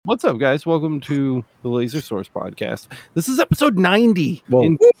What's up, guys? Welcome to the Laser Source podcast. This is episode 90.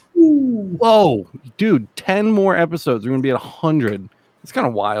 Whoa. Whoa, dude, 10 more episodes. We're going to be at 100. It's kind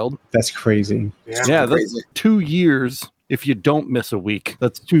of wild. That's crazy. Yeah, that's 2 years if you don't miss a week.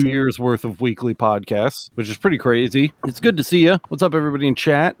 That's 2 years worth of weekly podcasts, which is pretty crazy. It's good to see you. What's up, everybody in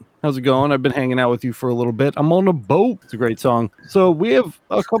chat? How's it going? I've been hanging out with you for a little bit. I'm on a boat. It's a great song. So we have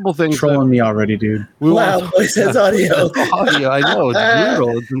a couple things. Trolling me already, dude. Wow, Voice has audio. Audio, I know. It's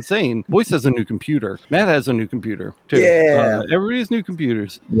brutal. It's insane. Voice has a new computer. Matt has a new computer, too. Yeah. Everybody has new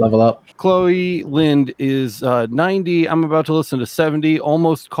computers. Level up. Chloe Lind is 90. I'm about to listen to 70.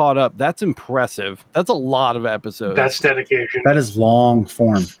 Almost caught up. That's impressive. That's a lot of episodes. That's dedication. That is long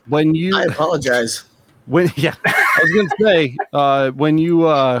form. I apologize. I was gonna say when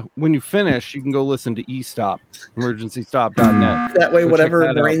you finish, you can go listen to eStop, emergencystop.net. That way,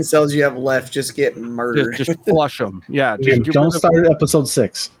 whatever brain cells you have left just get murdered. Just flush them. Yeah. Don't start at episode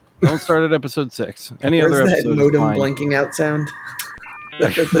 6. Don't start at episode 6. Any other that episode? modem blinking out sound? The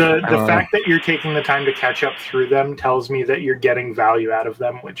fact that you're taking the time to catch up through them tells me that you're getting value out of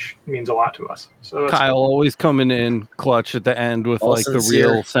them, which means a lot to us. So Kyle always coming in clutch at the end with All like sincere.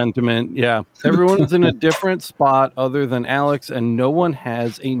 the real sentiment. Yeah. Everyone's in a different spot other than Alex, and no one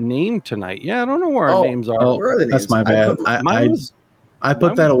has a name tonight. Yeah, I don't know where our names are. Oh, Where are the that's names? my bad. I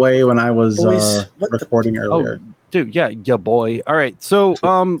put that away when I was Boys, what the- recording earlier. Dude, yeah, boy. All right, so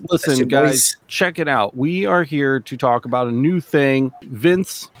listen, your guys, voice. check it out. We are here to talk about a new thing.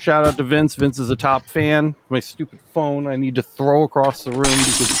 Vince, shout out to Vince. Vince is a top fan. My stupid phone, I need to throw across the room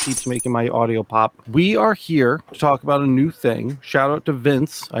because it keeps making my audio pop. We are here to talk about a new thing. Shout out to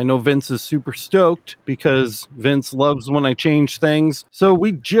Vince. I know Vince is super stoked because Vince loves when I change things. So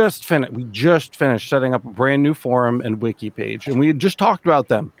we just finished setting up a brand new forum and wiki page, and we had just talked about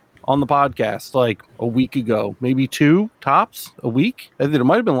them on the podcast like a week ago, maybe 2 tops a week. I think it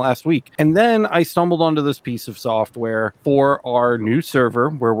might have been last week. And then I stumbled onto this piece of software for our new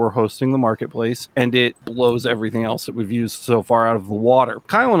server where we're hosting the marketplace, and it blows everything else that we've used so far out of the water.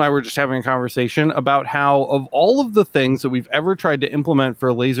 Kyle and I were just having a conversation about how of all of the things that we've ever tried to implement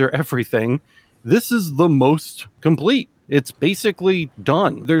for Laser Everything, this is the most complete. It's basically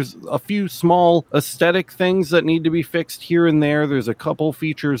done. There's a few small aesthetic things that need to be fixed here and there. There's a couple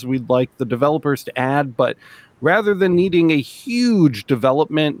features we'd like the developers to add, but rather than needing a huge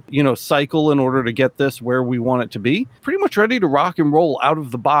development, cycle in order to get this where we want it to be, pretty much ready to rock and roll out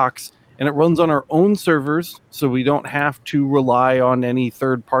of the box. And it runs on our own servers, so we don't have to rely on any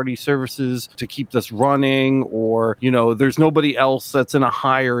third-party services to keep this running, or, there's nobody else that's in a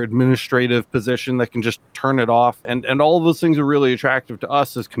higher administrative position that can just turn it off. And all of those things are really attractive to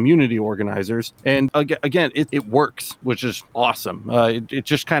us as community organizers. And again, it works, which is awesome. It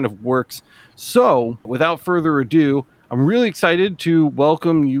just kind of works. So, without further ado, I'm really excited to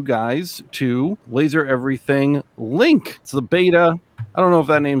welcome you guys to Laser Everything Link. It's the beta. I don't know if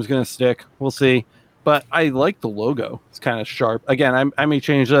that name's going to stick. We'll see. But I like the logo. It's kind of sharp. Again, I may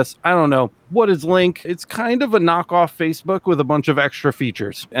change this. I don't know. What is Link? It's kind of a knockoff Facebook with a bunch of extra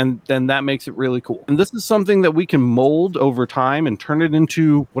features. And then that makes it really cool. And this is something that we can mold over time and turn it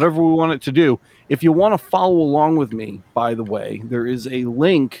into whatever we want it to do. If you want to follow along with me, by the way, there is a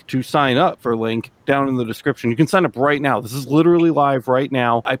link to sign up for Link down in the description. You can sign up right now. This is literally live right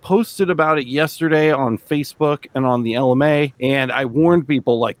now. I posted about it yesterday on Facebook and on the LMA, and I warned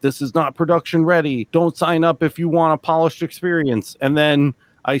people like, this is not production ready. Don't sign up if you want a polished experience. And then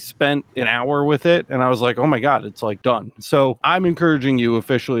I spent an hour with it and I was like, oh my God, it's like done. So I'm encouraging you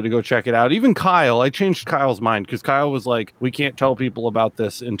officially to go check it out. Even Kyle, I changed Kyle's mind because Kyle was like, we can't tell people about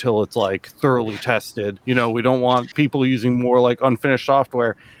this until it's like thoroughly tested. We don't want people using more like unfinished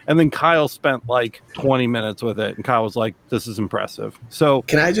software. And then Kyle spent like 20 minutes with it, and Kyle was like, this is impressive. So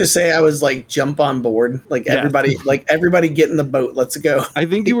Can I just say I was like, jump on board. Like Yeah. everybody get in the boat. Let's go. I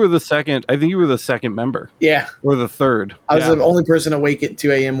think you were the second member. Yeah. Or the third. I was the only person awake at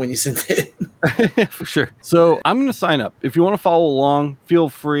 2 a.m. when you sent it. For sure. So I'm going to sign up. If you want to follow along, feel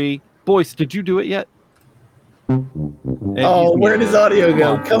free. Boyce, did you do it yet? Oh, where did his audio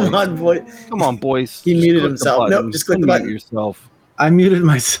go? Come on, boy. Come on, Boyce. He Just muted click the himself. button. Nope, just click the Unmute button. yourself. I muted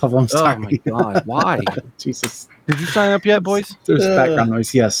myself. I'm sorry. Oh my God. Why? Jesus. Did you sign up yet, Boyce? There's background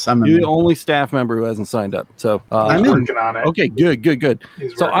noise. Yes, I'm You're in. the only staff member who hasn't signed up. So I'm He's in. working on it. Okay, good.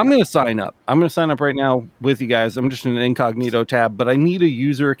 He's So working I'm going to sign up. I'm going to sign up right now with you guys. I'm just in an incognito tab, but I need a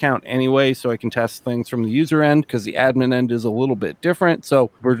user account anyway so I can test things from the user end because the admin end is a little bit different.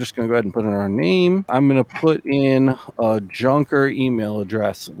 So we're just going to go ahead and put in our name. I'm going to put in a junker email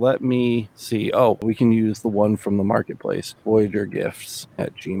address. Let me see. Oh, we can use the one from the marketplace,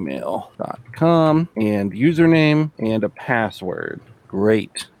 voyagergifts@gmail.com, and username and a password.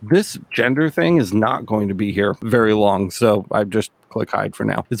 Great. This gender thing is not going to be here very long, so I just click hide for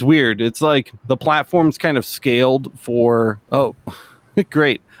now. It's weird. It's like the platform's kind of scaled for... Oh,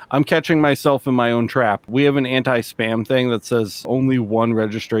 great. I'm catching myself in my own trap. We have an anti-spam thing that says only one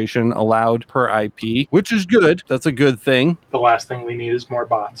registration allowed per IP, which is good. That's a good thing. The last thing we need is more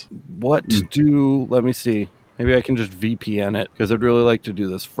bots. What do... Let me see. Maybe I can just VPN it because I'd really like to do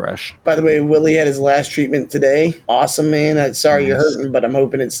this fresh. By the way, Willie had his last treatment today. Awesome, man. Sorry you're hurting, but I'm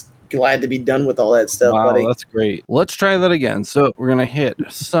hoping it's glad to be done with all that stuff, Wow, buddy. that's great. Let's try that again. So we're going to hit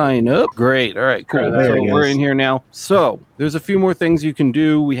sign up. Great. All right, cool. There So he we're is. in here now. So there's a few more things you can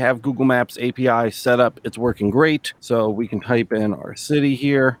do. We have Google Maps API set up. It's working great. So we can type in our city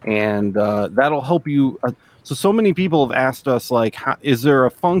here, and that'll help you. So many people have asked us, like, is there a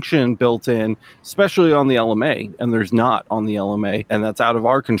function built in, especially on the LMA? And there's not on the LMA, and that's out of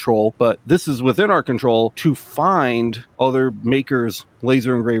our control. But this is within our control to find other makers,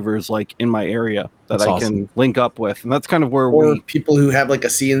 laser engravers, like in my area that That's I awesome. can link up with. And that's kind of where Or we people who have like a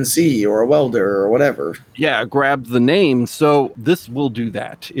CNC or a welder or whatever. grabbed the name. So this will do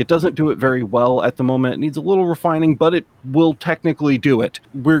that. It doesn't do it very well at the moment. It needs a little refining, but it will technically do it.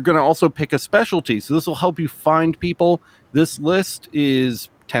 We're going to also pick a specialty. So this will help you find people. This list is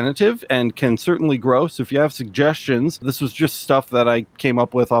tentative and can certainly grow. So if you have suggestions, this was just stuff that I came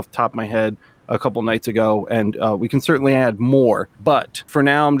up with off the top of my head a couple nights ago, and we can certainly add more. But for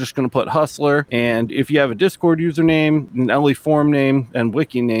now, I'm just going to put Hustler. And if you have a Discord username, an LE form name, and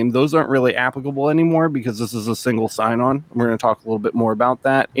wiki name, those aren't really applicable anymore because this is a single sign-on. We're going to talk a little bit more about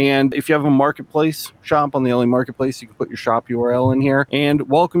that. And if you have a marketplace shop on the LE marketplace, you can put your shop URL in here and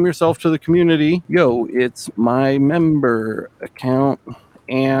welcome yourself to the community. Yo, it's my member account,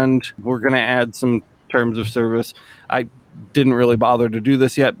 and we're going to add some terms of service. I didn't really bother to do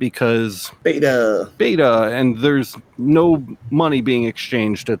this yet because Beta, and there's no money being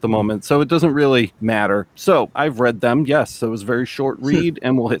exchanged at the moment, so it doesn't really matter. So I've read them. Yes, it was a very short read,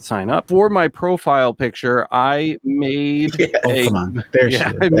 and we'll hit sign up. For my profile picture, I made Come on. There she is.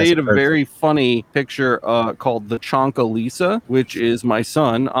 I That's made a perfect. very funny picture called the Chonka Lisa, which is my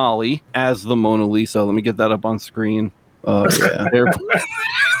son Ollie as the Mona Lisa. Let me get that up on screen. Oh, yeah.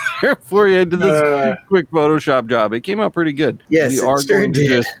 For you, did this quick Photoshop job. It came out pretty good. Yes, we it are sure going to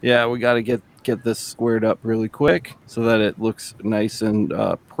did. just we got to get this squared up really quick so that it looks nice and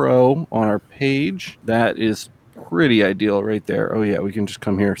pro on our page. That is pretty ideal right there. Oh yeah, we can just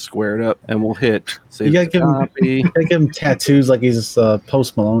come here, square it up, and we'll hit save You gotta the give him, copy. you gotta give him tattoos like he's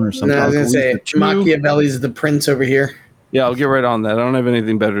Post Malone or something. No, I was going to say, Two. Machiavelli's the prince over here. Yeah, I'll get right on that. I don't have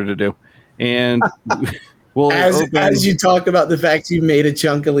anything better to do. And we'll As you talk about the fact you made a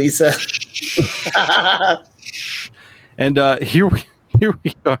chunk of Lisa. And here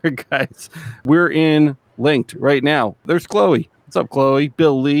we are, guys. We're in linked right now. There's Chloe. What's up, Chloe?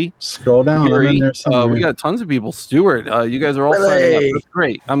 Bill Lee. Scroll down. I'm Gary. in there somewhere. We got tons of people. Stuart, you guys are all signing up. That's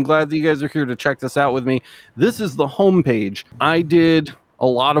great. I'm glad that you guys are here to check this out with me. This is the home page. I did a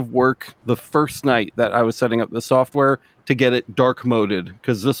lot of work the first night that I was setting up the software to get it dark moded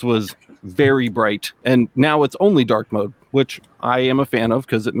because this was very bright, and now it's only dark mode, which I am a fan of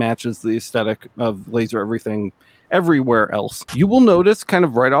because it matches the aesthetic of Laser Everything everywhere else. You will notice kind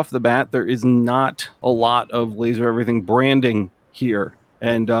of right off the bat there is not a lot of Laser Everything branding here.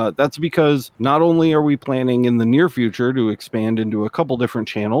 And that's because not only are we planning in the near future to expand into a couple different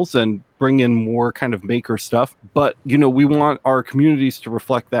channels and bring in more kind of maker stuff, but we want our communities to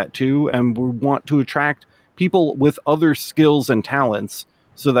reflect that too, and we want to attract people with other skills and talents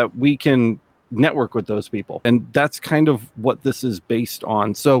so that we can network with those people. And that's kind of what this is based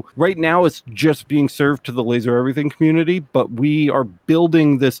on. So right now it's just being served to the Laser Everything community, but we are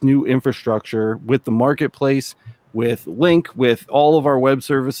building this new infrastructure with the marketplace, with Link, with all of our web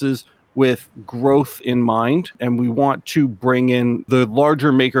services, with growth in mind. And we want to bring in the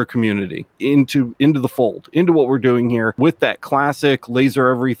larger maker community into the fold, into what we're doing here with that classic Laser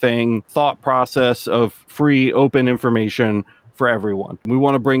Everything thought process of free open information for everyone. We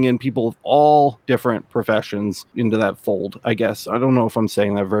want to bring in people of all different professions into that fold, I guess. I don't know if I'm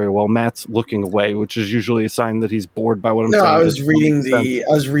saying that very well. Matt's looking away, which is usually a sign that he's bored by what I'm saying. No, I was reading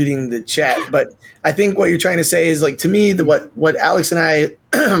the chat, but I think what you're trying to say is, like, to me, what Alex and I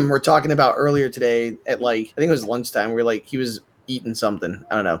were talking about earlier today at, like, I think it was lunchtime. We were like, he was eating something,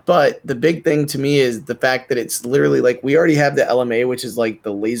 I don't know, but the big thing to me is the fact that it's literally like we already have the LMA, which is like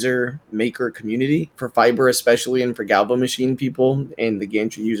the laser maker community for fiber, especially, and for galvo machine people and the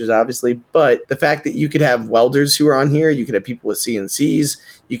gantry users, obviously. But the fact that you could have welders who are on here, you could have people with CNCs,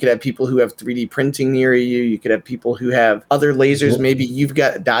 you could have people who have 3D printing near you, you could have people who have other lasers. Maybe you've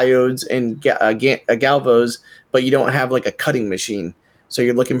got diodes and galvos, but you don't have like a cutting machine. So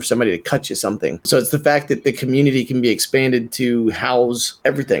you're looking for somebody to cut you something. So it's the fact that the community can be expanded to house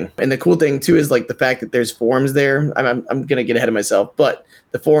everything. And the cool thing too is like the fact that there's forums there. I'm going to get ahead of myself, but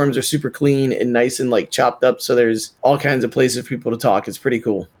the forums are super clean and nice and like chopped up. So there's all kinds of places for people to talk. It's pretty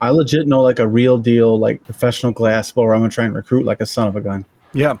cool. I legit know like a real deal, like professional glass blower. I'm going to try and recruit like a son of a gun.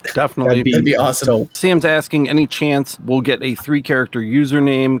 Yeah, definitely. That'd be awesome. So Sam's asking, any chance we'll get a 3-character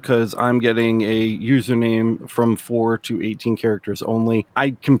username, because I'm getting a username from 4 to 18 characters only.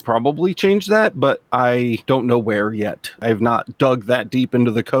 I can probably change that, but I don't know where yet. I have not dug that deep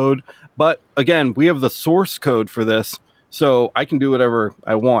into the code. But again, we have the source code for this, so I can do whatever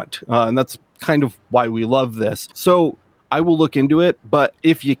I want. And that's kind of why we love this. So I will look into it, but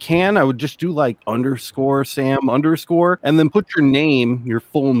if you can, I would just do like _Sam_ and then put your name, your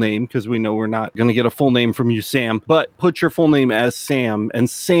full name, because we know we're not going to get a full name from you, Sam, but put your full name as Sam, and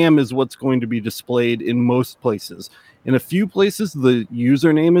Sam is what's going to be displayed in most places. In a few places, the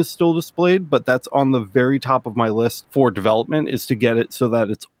username is still displayed, but that's on the very top of my list for development, is to get it so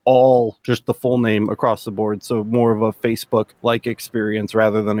that it's all just the full name across the board. So more of a Facebook-like experience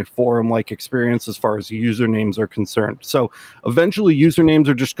rather than a forum-like experience as far as usernames are concerned. So eventually usernames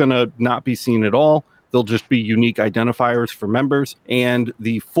are just going to not be seen at all. They'll just be unique identifiers for members, and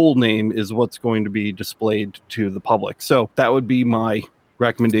the full name is what's going to be displayed to the public. So that would be my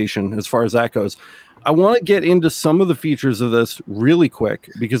recommendation as far as that goes. I want to get into some of the features of this really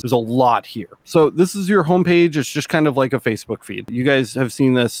quick because there's a lot here. So this is your homepage. It's just kind of like a Facebook feed. You guys have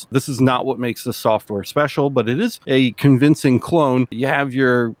seen this. This is not what makes the software special, but it is a convincing clone. You have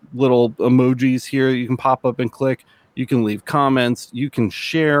your little emojis here. You can pop up and click. You can leave comments. You can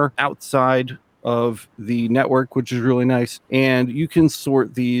share outside of the network, which is really nice. And you can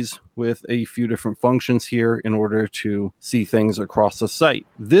sort these with a few different functions here in order to see things across the site.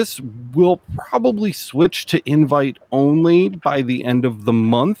 This will probably switch to invite only by the end of the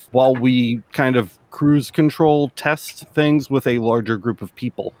month while we kind of cruise control test things with a larger group of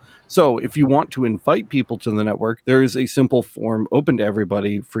people. So if you want to invite people to the network, there is a simple form open to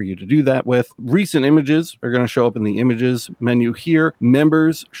everybody for you to do that with. Recent images are going to show up in the images menu here.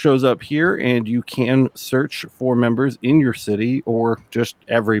 Members shows up here, and you can search for members in your city or just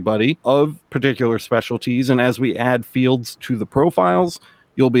everybody of particular specialties. And as we add fields to the profiles,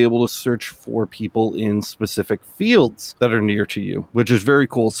 you'll be able to search for people in specific fields that are near to you, which is very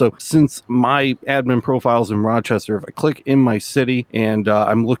cool. So since my admin profile is in Rochester, if I click in my city and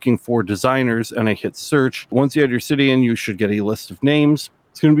I'm looking for designers and I hit search, once you add your city in, you should get a list of names.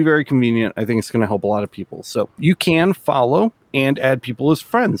 It's going to be very convenient. I think it's going to help a lot of people. So you can follow and add people as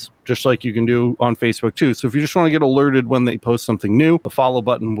friends, just like you can do on Facebook too. So if you just want to get alerted when they post something new, the follow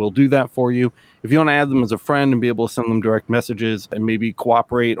button will do that for you. If you want to add them as a friend and be able to send them direct messages and maybe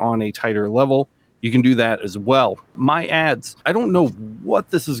cooperate on a tighter level, you can do that as well. My ads, I don't know what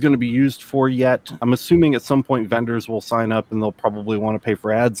this is going to be used for yet. I'm assuming at some point vendors will sign up and they'll probably want to pay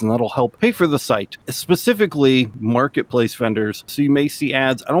for ads, and that'll help pay for the site, specifically marketplace vendors. So you may see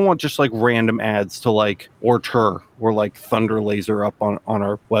ads. I don't want just like random ads to like Ortur or like Thunder Laser up on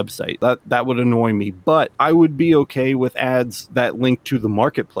our website. That would annoy me, but I would be okay with ads that link to the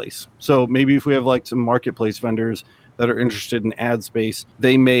marketplace. So maybe if we have like some marketplace vendors that are interested in ad space,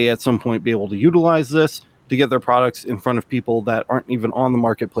 they may at some point be able to utilize this to get their products in front of people that aren't even on the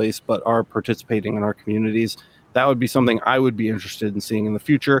marketplace but are participating in our communities. That would be something I would be interested in seeing in the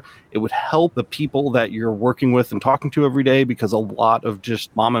future. It would help the people that you're working with and talking to every day, because a lot of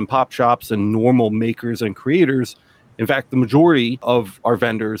just mom and pop shops and normal makers and creators, in fact, the majority of our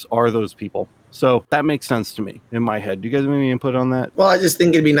vendors are those people. So that makes sense to me in my head. Do you guys have any input on that? Well, I just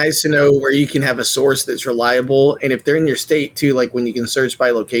think it'd be nice to know where you can have a source that's reliable. And if they're in your state too, like when you can search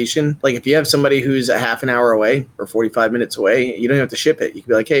by location, like if you have somebody who's a half an hour away or 45 minutes away, you don't have to ship it. You can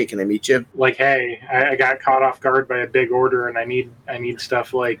be like, hey, can I meet you? Like, hey, I got caught off guard by a big order and I need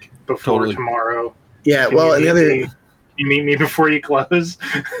stuff like before tomorrow. Yeah, well, and the other... You meet me before you close.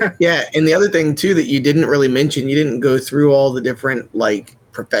 Yeah, and the other thing too that you didn't really mention, you didn't go through all the different like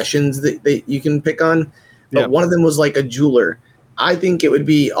professions that you can pick on, but one of them was like a jeweler. I think it would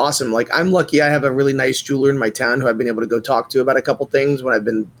be awesome. Like, I'm lucky I have a really nice jeweler in my town who I've been able to go talk to about a couple things when I've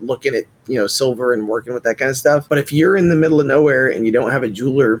been looking at, silver and working with that kind of stuff. But if you're in the middle of nowhere and you don't have a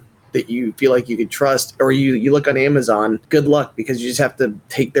jeweler that you feel like you could trust, or you look on Amazon, good luck, because you just have to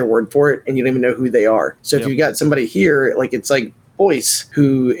take their word for it and you don't even know who they are. So if you got somebody here, like it's like Boyce,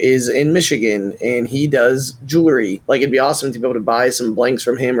 who is in Michigan and he does jewelry, like it'd be awesome to be able to buy some blanks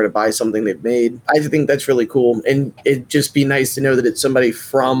from him or to buy something they've made. I think that's really cool, and it'd just be nice to know that it's somebody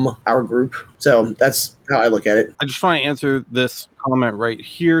from our group. So that's how I look at it. I just want to answer this comment right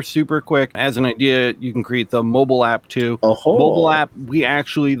here super quick. As an idea, you can create the mobile app too. Mobile app,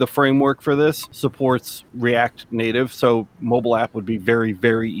 the framework for this supports React Native. So mobile app would be very,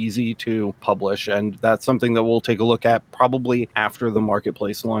 very easy to publish. And that's something that we'll take a look at probably after the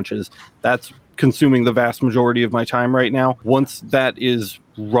marketplace launches. That's consuming the vast majority of my time right now. Once that is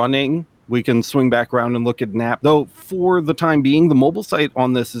running, we can swing back around and look at an app. Though for the time being, the mobile site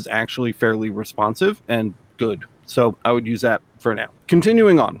on this is actually fairly responsive and good. So I would use that for now.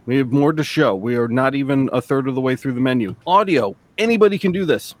 Continuing on, we have more to show. We are not even a third of the way through the menu. Audio. Anybody can do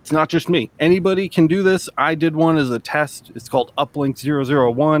this. It's not just me. Anybody can do this. I did one as a test. It's called Uplink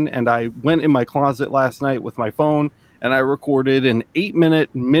 001, and I went in my closet last night with my phone, and I recorded an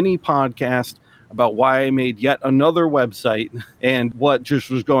 8-minute mini podcast about why I made yet another website and what just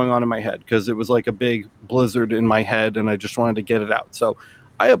was going on in my head, because it was like a big blizzard in my head, and I just wanted to get it out. So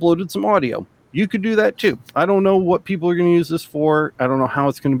I uploaded some audio. You could do that too. I don't know what people are going to use this for. I don't know how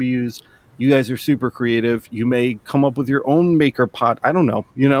it's going to be used. You guys are super creative. You may come up with your own maker pod. I don't know.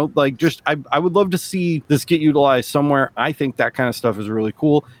 I would love to see this get utilized somewhere. I think that kind of stuff is really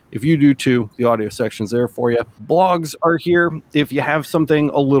cool. If you do too, the audio section's there for you. Blogs are here. If you have something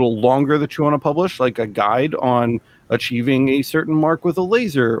a little longer that you want to publish, like a guide on achieving a certain mark with a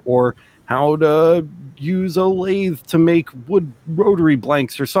laser, or how to use a lathe to make wood rotary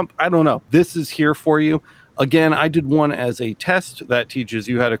blanks or something, I don't know. This is here for you. Again, I did one as a test that teaches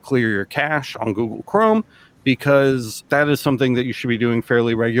you how to clear your cache on Google Chrome, because that is something that you should be doing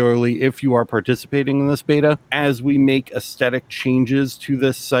fairly regularly if you are participating in this beta. As we make aesthetic changes to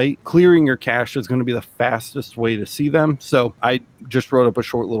this site, clearing your cache is going to be the fastest way to see them. So I just wrote up a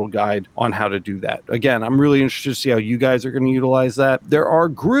short little guide on how to do that. Again, I'm really interested to see how you guys are going to utilize that. There are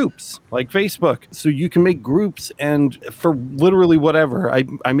groups like Facebook, so you can make groups, and for literally whatever.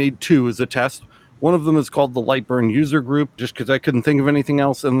 I made 2 as a test. One of them is called the Lightburn user group, just because I couldn't think of anything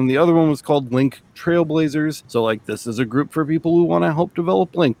else. And then the other one was called Link Trailblazers. So this is a group for people who want to help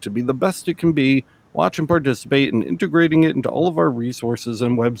develop Link to be the best it can be, watch and participate, and integrating it into all of our resources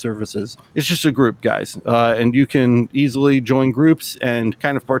and web services. It's just a group, guys. And you can easily join groups and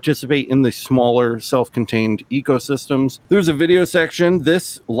kind of participate in the smaller self-contained ecosystems. There's a video section.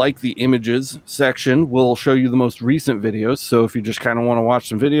 This, like the images section, will show you the most recent videos. So if you just kind of want to watch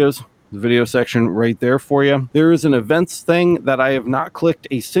some videos, the video section right there for you. There is an events thing that I have not clicked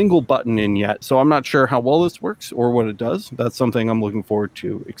a single button in yet, so I'm not sure how well this works or what it does. That's something I'm looking forward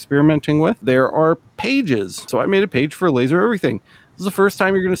to experimenting with. There are pages. So I made a page for Laser Everything. This is the first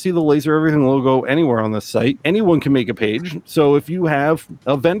time you're going to see the Laser Everything logo anywhere on this site. Anyone can make a page. So if you have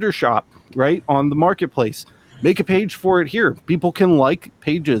a vendor shop, right, on the marketplace, make a page for it here. People can like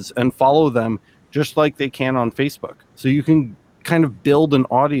pages and follow them just like they can on Facebook. So you can kind of build an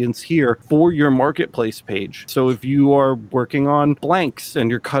audience here for your marketplace page. So if you are working on blanks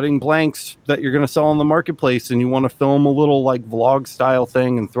and you're cutting blanks that you're going to sell on the marketplace, and you want to film a little vlog style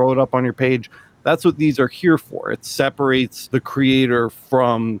thing and throw it up on your page, that's what these are here for. It separates the creator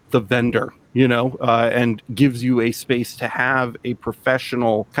from the vendor, and gives you a space to have a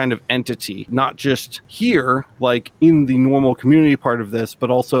professional kind of entity, not just here, like in the normal community part of this,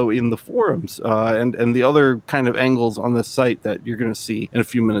 but also in the forums and the other kind of angles on this site that you're going to see in a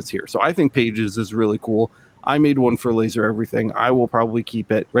few minutes here. So I think Pages is really cool. I made one for Laser Everything. I will probably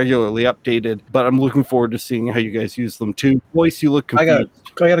keep it regularly updated, but I'm looking forward to seeing how you guys use them too. Voice, you look confused.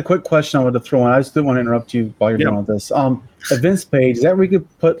 I got a quick question I wanted to throw in. I just didn't want to interrupt you while you're doing all this. Events page, is that where we could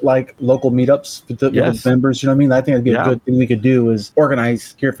put local meetups with the members? You know what I mean? I think that'd be a good thing we could do, is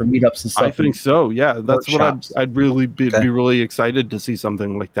organize here for meetups and stuff. I think so. Yeah, that's what I'd really be really excited to see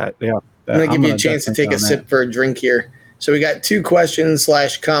something like that. Yeah, I'm gonna give you a chance to take a sip for a drink here. So we got 2 questions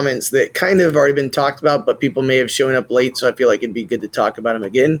 / comments that kind of already been talked about, but people may have shown up late, so I feel like it'd be good to talk about them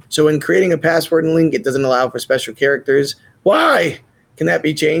again. So when creating a password and link, it doesn't allow for special characters. Why? Can that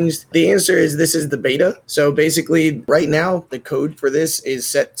be changed? The answer is this is the beta. So basically right now, the code for this is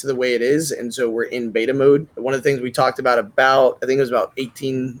set to the way it is. And so we're in beta mode. One of the things we talked about, I think it was about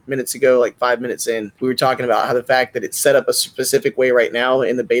 18 minutes ago, 5 minutes in, we were talking about how the fact that it's set up a specific way right now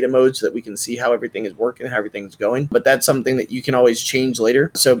in the beta mode so that we can see how everything is working, how everything's going. But that's something that you can always change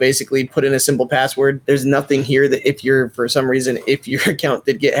later. So basically put in a simple password. There's nothing here that if your account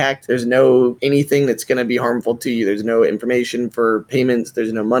did get hacked, there's no anything that's going to be harmful to you. There's no information for payment.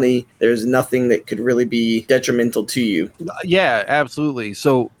 There's no money. There's nothing that could really be detrimental to you. Yeah, absolutely.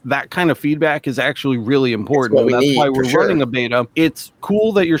 So that kind of feedback is actually really important. That's why we're running a beta. It's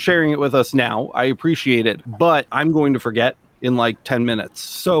cool that you're sharing it with us now. I appreciate it, but I'm going to forget. in like 10 minutes.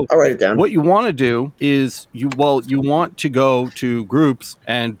 So I'll write it down. What you want to do is you want to go to groups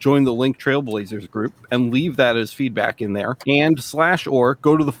and join the Link Trailblazers group and leave that as feedback in there, and /or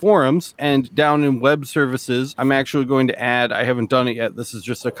go to the forums, and down in web services, I'm actually going to add, I haven't done it yet, this is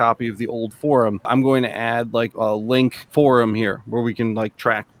just a copy of the old forum. I'm going to add like a link forum here where we can like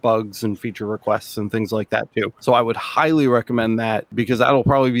track bugs and feature requests and things like that too. So I would highly recommend that, because that'll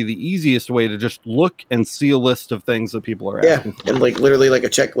probably be the easiest way to just look and see a list of things that people are asking for. And like literally like a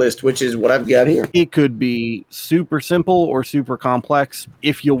checklist, which is what I've got here. It could be super simple or super complex.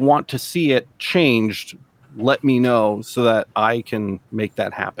 If you want to see it changed, let me know so that I can make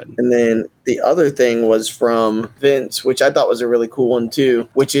that happen. And then the other thing was from Vince, which I thought was a really cool one too,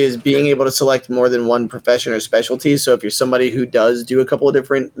 which is being able to select more than one profession or specialty. So if you're somebody who does do a couple of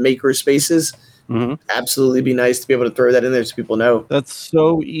different maker spaces, absolutely be nice to be able to throw that in there so people know. That's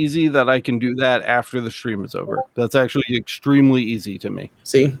so easy that I can do that after the stream is over. That's actually extremely easy to me.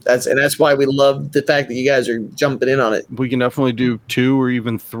 See, that's why we love the fact that you guys are jumping in on it. We can definitely do 2 or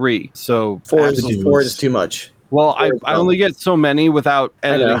even 3. So four is too much. Well, I only get so many without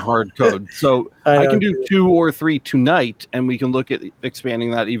editing hard code. So I can do 2 or 3 tonight, and we can look at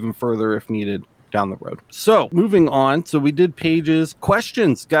expanding that even further if needed down the road. So moving on. So we did pages,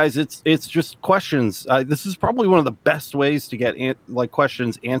 questions, guys. It's just questions. This is probably one of the best ways to get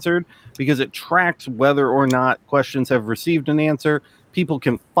questions answered, because it tracks whether or not questions have received an answer. People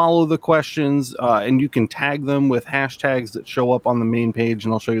can follow the questions, and you can tag them with hashtags that show up on the main page,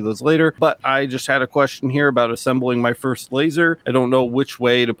 and I'll show you those later. But I just had a question here about assembling my first laser. I don't know which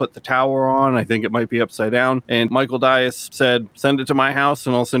way to put the tower on. I think it might be upside down. And Michael Dias said, send it to my house,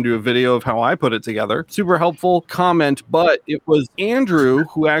 and I'll send you a video of how I put it together. Super helpful comment, but it was Andrew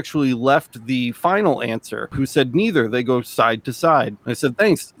who actually left the final answer, who said neither. They go side to side. I said,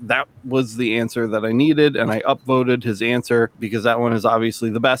 thanks. That was the answer that I needed, and I upvoted his answer because that one is obviously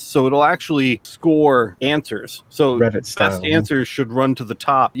the best. So it'll actually score answers. So Reddit style. Best answers should run to the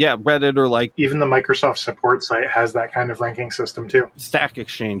top. Yeah, Reddit, or like even the Microsoft support site has that kind of ranking system too. Stack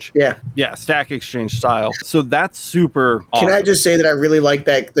Exchange. Yeah, Stack Exchange style. So that's super awesome. Can I just say that I really like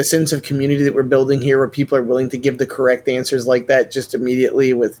that, the sense of community that we're building here, where people are willing to give the correct answers like that just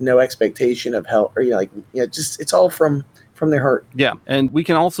immediately with no expectation of help, or just it's all from their heart. Yeah, and we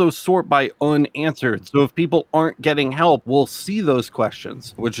can also sort by unanswered. So if people aren't getting help, we'll see those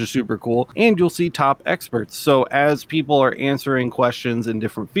questions, which is super cool. And you'll see top experts. So as people are answering questions in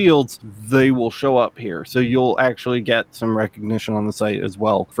different fields, they will show up here. So you'll actually get some recognition on the site as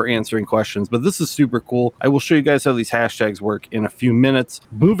well for answering questions. But this is super cool. I will show you guys how these hashtags work in a few minutes.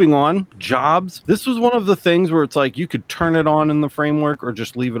 Moving on, jobs. This was one of the things where it's like you could turn it on in the framework or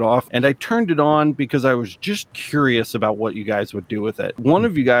just leave it off. And I turned it on because I was just curious about what you guys would do with it. One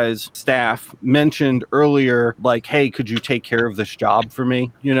of you guys, staff, mentioned earlier, like, hey, could you take care of this job for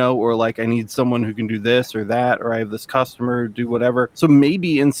me? Or like, I need someone who can do this or that, or I have this customer do whatever. So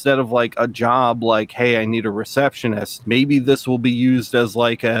maybe instead of like a job, like, hey, I need a receptionist, maybe this will be used as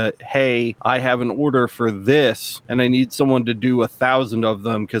like a, hey, I have an order for this and I need someone to do 1,000 of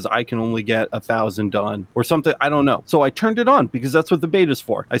them because I can only get 1,000 done or something. I don't know. So I turned it on because that's what the beta's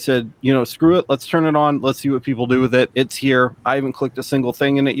for. I said, screw it. Let's turn it on. Let's see what people do with it. It's here. I haven't clicked a single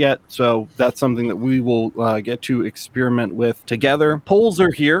thing in it yet. So that's something that we will get to experiment with together. Polls are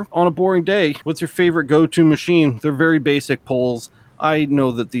here on a boring day. What's your favorite go-to machine? They're very basic polls. I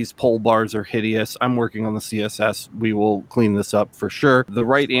know that these poll bars are hideous. I'm working on the CSS. We will clean this up for sure. The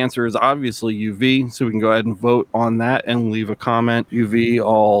right answer is obviously UV, so we can go ahead and vote on that and leave a comment. UV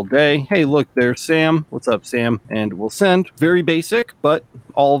all day. Hey, look, there's Sam. What's up, Sam? And we'll send. Very basic, but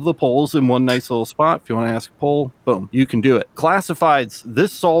all of the polls in one nice little spot. If you want to ask a poll, boom, you can do it. Classifieds.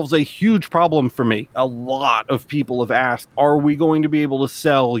 This solves a huge problem for me. A lot of people have asked, are we going to be able to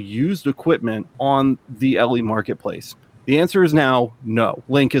sell used equipment on the LE marketplace? The answer is now no.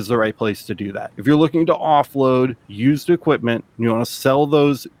 Link is the right place to do that. If you're looking to offload used equipment, and you want to sell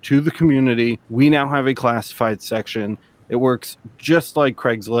those to the community, we now have a classified section. It works just like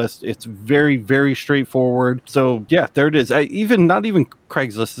Craigslist. It's very, very straightforward. So yeah, there it is. Not even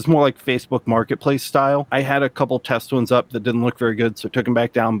Craigslist. It's more like Facebook Marketplace style. I had a couple test ones up that didn't look very good, so I took them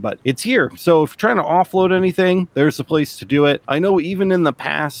back down, but it's here. So if you're trying to offload anything, there's a place to do it. I know even in the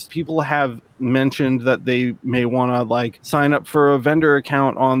past, people have mentioned that they may want to like sign up for a vendor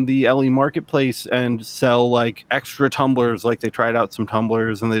account on the LE marketplace and sell like extra tumblers. Like they tried out some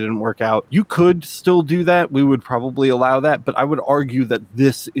tumblers and they didn't work out. You could still do that. We would probably allow that, but I would argue that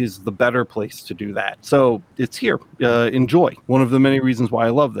this is the better place to do that. So it's here. Enjoy. One of the many reasons why I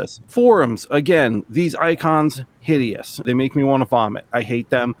love this. Forums. Again, these icons hideous. They make me want to vomit. I hate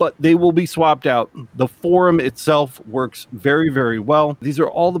them, but they will be swapped out. The forum itself works very, very well. These are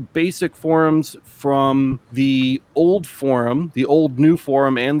all the basic forums from the old forum, the old new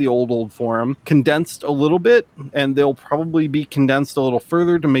forum, and the old forum, condensed a little bit, and they'll probably be condensed a little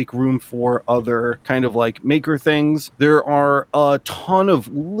further to make room for other kind of like maker things. There are a ton of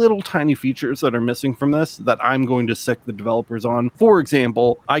little tiny features that are missing from this that I'm going to sick the developers on. For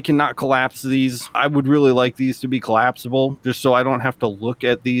example, I cannot collapse these. I would really like these to be collapsible, just so I don't have to look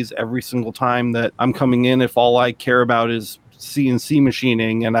at these every single time that I'm coming in if all I care about is CNC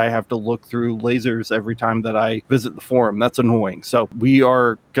machining and I have to look through lasers every time that I visit the forum. That's annoying. So we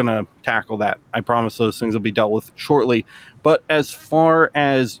are going to tackle that. I promise those things will be dealt with shortly. But as far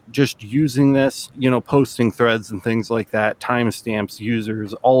as just using this, posting threads and things like that, timestamps,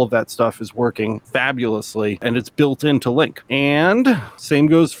 users, all of that stuff is working fabulously, and it's built into Link. And same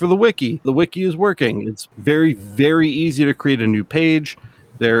goes for the wiki. The wiki is working. It's very, very easy to create a new page.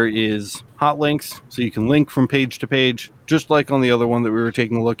 There is hot links, so you can link from page to page, just like on the other one that we were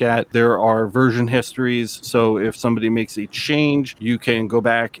taking a look at. There are version histories, so if somebody makes a change, you can go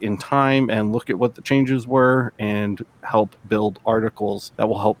back in time and look at what the changes were and help build articles that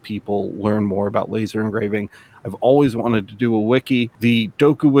will help people learn more about laser engraving. I've always wanted to do a wiki. The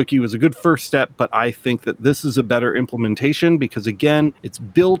Doku wiki was a good first step, but I think that this is a better implementation because, again, it's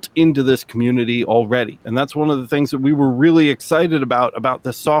built into this community already. And that's one of the things that we were really excited about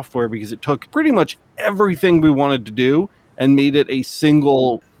this software, because it took pretty much everything we wanted to do and made it a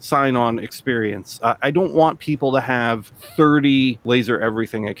single sign-on experience. I don't want people to have 30 Laser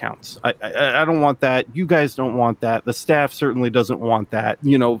Everything accounts. I don't want that. You guys don't want that. The staff certainly doesn't want that.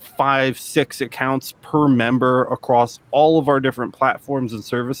 5, 6 accounts per member across all of our different platforms and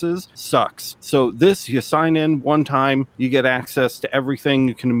services sucks. So this, you sign in one time, you get access to everything.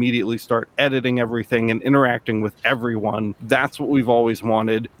 You can immediately start editing everything and interacting with everyone. That's what we've always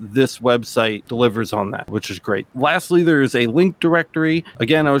wanted. This website delivers on that, which is great. Lastly, there is a link directory.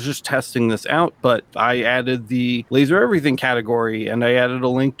 Again, I was just testing this out, but I added the Laser Everything category and I added a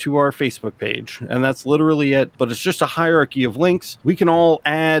link to our Facebook page, and that's literally it. But it's just a hierarchy of links. We can all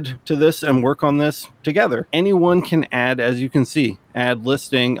add to this and work on this together. Anyone can add, as you can see, add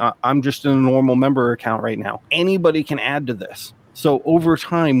listing. I'm just in a normal member account right now. Anybody can add to this. So over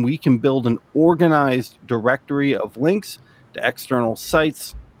time, we can build an organized directory of links to external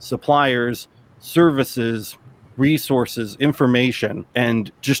sites, suppliers, services, resources, information,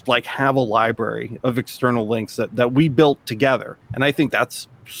 and just like have a library of external links that we built together. And I think that's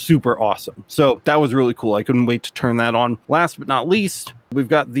super awesome. So that was really cool. I couldn't wait to turn that on. Last but not least, we've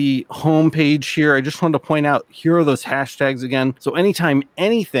got the home page here. I just wanted to point out, here are those hashtags again. So anytime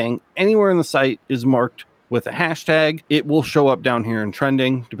anything anywhere in the site is marked with a hashtag, it will show up down here in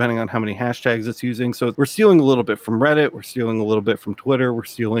trending, depending on how many hashtags it's using. So we're stealing a little bit from Reddit, we're stealing a little bit from Twitter, we're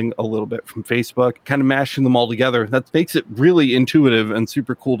stealing a little bit from Facebook, kind of mashing them all together. That makes it really intuitive and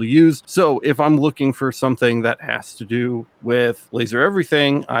super cool to use. So if I'm looking for something that has to do with Laser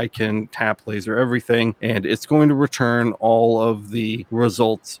Everything, I can tap Laser Everything, and it's going to return all of the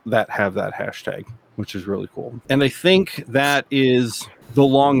results that have that hashtag, which is really cool. And I think that is the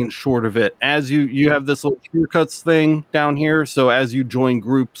long and short of it. As you have this little shortcuts thing down here, so as you join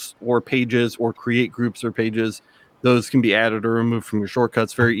groups or pages or create groups or pages, those can be added or removed from your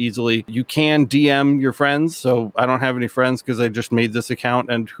shortcuts very easily. You can DM your friends. So I don't have any friends because I just made this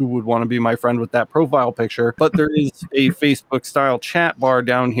account, and who would want to be my friend with that profile picture? But there is a Facebook style chat bar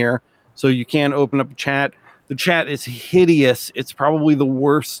down here, so you can open up a chat. The chat is hideous. It's probably the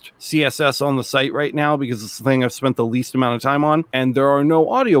worst CSS on the site right now because it's the thing I've spent the least amount of time on. And there are no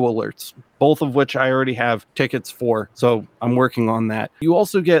audio alerts, both of which I already have tickets for. So I'm working on that. You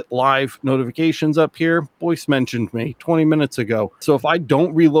also get live notifications up here. Boyce mentioned me 20 minutes ago. So if I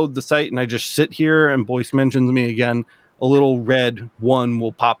don't reload the site and I just sit here and Boyce mentions me again, a little red 1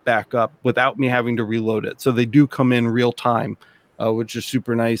 will pop back up without me having to reload it. So they do come in real time, which is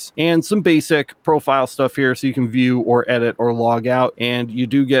super nice. And some basic profile stuff here so you can view or edit or log out. And you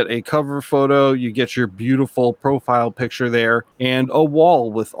do get a cover photo. You get your beautiful profile picture there and a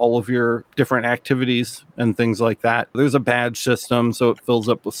wall with all of your different activities and things like that. There's a badge system, so it fills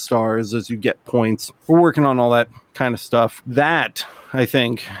up with stars as you get points. We're working on all that kind of stuff. That, I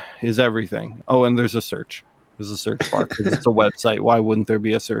think, is everything. Oh, and there's a search. There's a search bar because it's a website. Why wouldn't there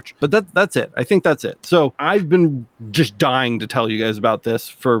be a search? But that's it. I think that's it. So I've been just dying to tell you guys about this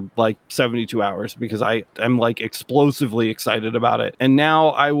for like 72 hours because I'm like explosively excited about it. And now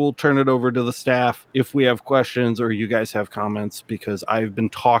I will turn it over to the staff if we have questions or you guys have comments, because I've been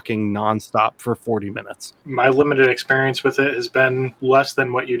talking nonstop for 40 minutes. My limited experience with it has been less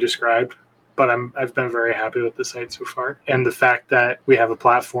than what you described. but I've been very happy with the site so far. And the fact that we have a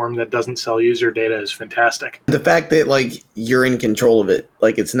platform that doesn't sell user data is fantastic. The fact that like you're in control of it,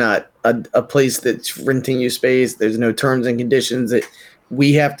 like it's not a place that's renting you space. There's no terms and conditions that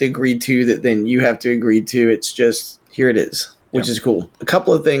we have to agree to that then you have to agree to. It's just here it is, which is cool. A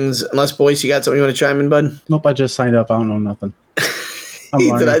couple of things, unless Boyce, you got something you want to chime in, bud? Nope, I just signed up. I don't know nothing.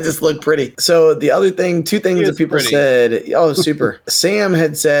 Did I just look pretty? So the other thing, two things that people said. Oh, super. Sam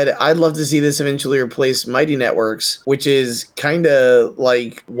had said, I'd love to see this eventually replace Mighty Networks, which is kind of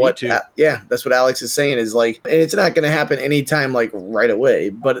like what, that's what Alex is saying is like, and it's not going to happen anytime like right away,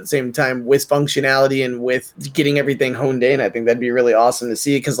 but at the same time with functionality and with getting everything honed in, I think that'd be really awesome to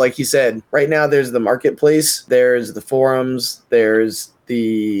see. Because like you said, right now there's the marketplace, there's the forums, there's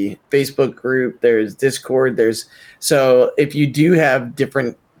the Facebook group, there's Discord, so if you do have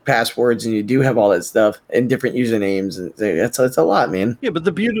different passwords and you do have all that stuff and different usernames, and that's a lot, man. Yeah, but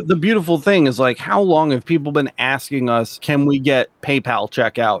the beautiful thing is like, how long have people been asking us, can we get PayPal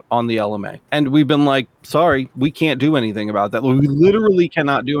checkout on the LMA? And we've been like, sorry, we can't do anything about that. We literally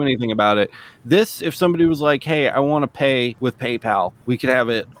cannot do anything about it. This, if somebody was like, hey, I want to pay with PayPal, we could have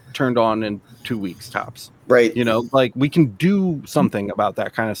it turned on in 2 weeks tops. Right. You know, like we can do something about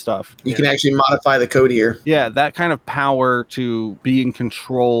that kind of stuff. You can actually modify the code here. Yeah, that kind of power to be in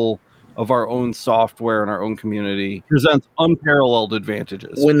control of our own software and our own community presents unparalleled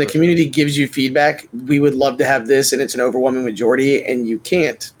advantages. When the community gives you feedback, we would love to have this, and it's an overwhelming majority, and you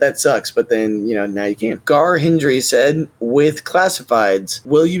can't. That sucks, but then, now you can. Gar Hendry said, with classifieds,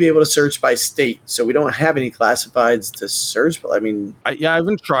 will you be able to search by state? So we don't have any classifieds to search, but I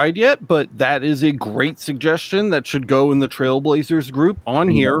haven't tried yet, but that is a great suggestion that should go in the Trailblazers group on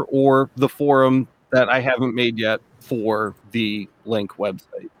here or the forum that I haven't made yet for the Link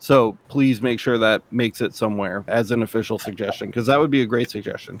website. So please make sure that makes it somewhere as an official suggestion, because that would be a great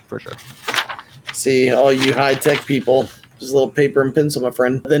suggestion for sure. See, all you high-tech people, just a little paper and pencil, my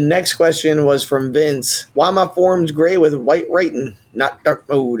friend. The next question was from Vince. Why my forum's gray with white writing, not dark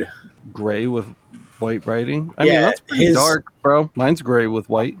mode? Gray with white writing? I mean, that's pretty dark, bro. Mine's gray with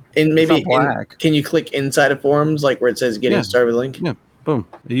white. And maybe black. Can you click inside of forums, like where it says getting started with Link? Yeah. Boom.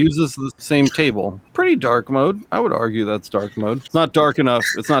 It uses the same table. Pretty dark mode. I would argue that's dark mode. It's not dark enough.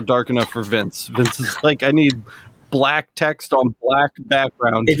 It's not dark enough for Vince. Vince is like, I need black text on black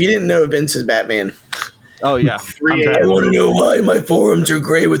background. If you didn't know, Vince is Batman. Oh, yeah. I want to know why my forums are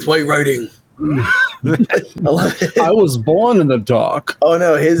gray with white writing. I was born in the dark. Oh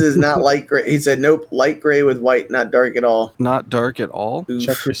no, his is not light gray. He said nope, light gray with white, not dark at all. Not dark at all. Oof.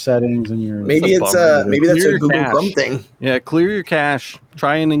 Check your settings and your. Maybe that's a Google Chrome thing. Yeah, clear your cache.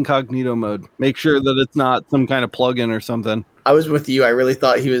 Try in incognito mode. Make sure that it's not some kind of plugin or something. I was with you. I really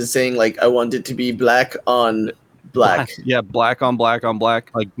thought he was saying like I want it to be black on black. Yeah, black on black on black,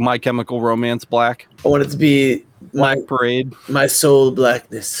 like My Chemical Romance black. I want it to be Black Parade. My soul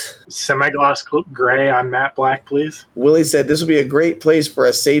blackness. Semi-gloss gray on matte black, please. Willie said this will be a great place for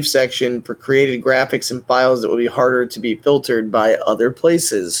a safe section for created graphics and files that will be harder to be filtered by other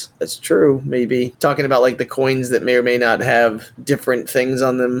places. That's true, maybe. Talking about like the coins that may or may not have different things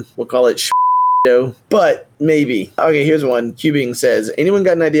on them. We'll call it but maybe. Okay, here's one. Cubing says, anyone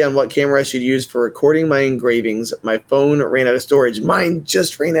got an idea on what camera I should use for recording my engravings? My phone ran out of storage. Mine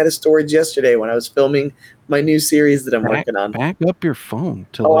just ran out of storage yesterday when I was filming my new series that I'm working on. Back up your phone.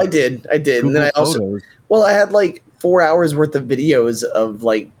 I did. And then I also, I had like 4 hours worth of videos of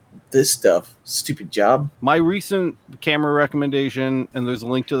like this stuff. Stupid job. My recent camera recommendation, and there's a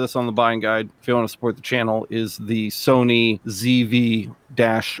link to this on the buying guide if you want to support the channel, is the Sony ZV-1F,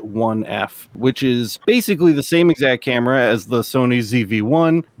 which is basically the same exact camera as the Sony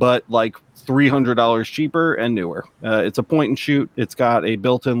ZV-1, but like $300 cheaper and newer. It's a point and shoot. It's got a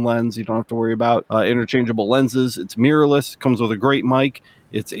built-in lens. You don't have to worry about interchangeable lenses. It's mirrorless. Comes with a great mic.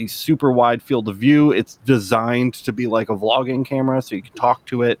 It's a super wide field of view. It's designed to be like a vlogging camera, so you can talk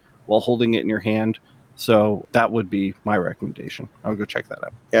to it while holding it in your hand. So that would be my recommendation. I would go check that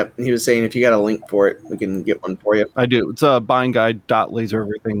out. Yep. He was saying if you got a link for it, we can get one for you. I do. It's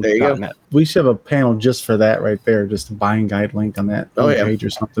buyingguide.lasereverything.net. There you go. We should have a panel just for that right there. Just a buying guide link on that page or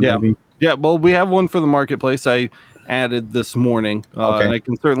something. Yeah. Maybe. Yeah. Well, we have one for the marketplace. I added this morning. And I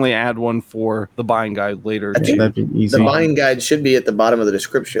can certainly add one for the buying guide later. I think that'd be easy. The buying guide should be at the bottom of the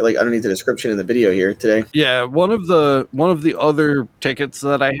description, like underneath the description in the video here today. Yeah, one of the other tickets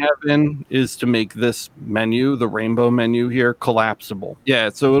that I have in is to make this menu, the rainbow menu here, collapsible. Yeah,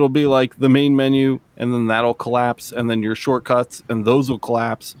 so it'll be like the main menu, and then that'll collapse, and then your shortcuts, and those will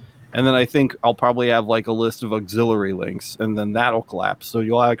collapse. And then I think I'll probably have like a list of auxiliary links, and then that'll collapse. So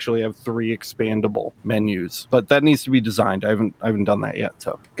you'll actually have 3 expandable menus. But that needs to be designed. I haven't done that yet.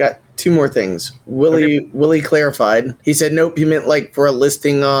 So got 2 more things. Willie clarified. He said nope, he meant like for a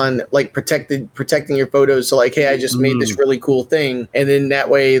listing on like protecting your photos. So like, hey, I just made this really cool thing. And then that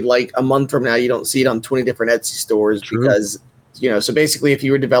way, like a month from now, you don't see it on 20 different Etsy stores. True. Because so basically if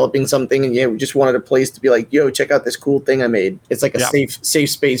you were developing something and we just wanted a place to be like, yo, check out this cool thing I made. It's like a safe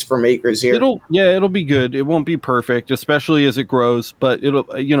space for makers here. It'll be good. It won't be perfect, especially as it grows, but it'll,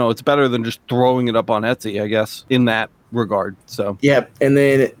 it's better than just throwing it up on Etsy, I guess, in that regard. So and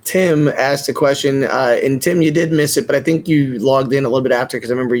then Tim asked a question, and Tim, you did miss it, but I think you logged in a little bit after, because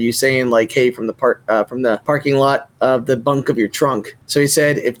I remember you saying like, hey, from the parking lot of the bunk of your trunk. So he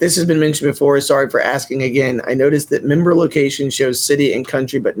said, if this has been mentioned before, sorry for asking again. I noticed that member location shows city and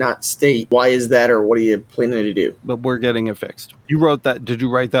country but not state. Why is that, or what are you planning to do? But we're getting it fixed. You wrote that. Did you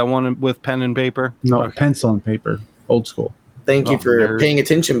write that one with pen and paper? No, pencil and paper. Old school. Thank you for paying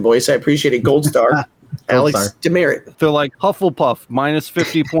attention, boys. I appreciate it. Gold star. Alex Demerit. They're like Hufflepuff minus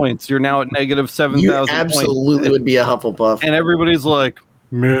 50 points. You're now at negative 7,000 points. You absolutely would be a Hufflepuff. And everybody's like,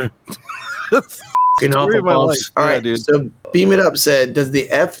 meh. Hufflepuffs. All right, dude. So Beam It Up said, does the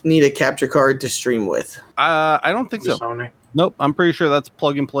F need a capture card to stream with? I don't think so. Sony. Nope. I'm pretty sure that's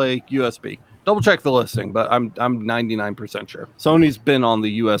plug and play USB. Double check the listing, but I'm 99% sure. Sony's been on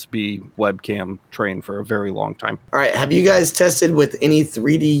the USB webcam train for a very long time. All right. Have you guys tested with any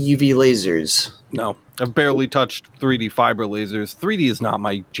 3D UV lasers? No, I've barely touched 3D fiber lasers. 3D is not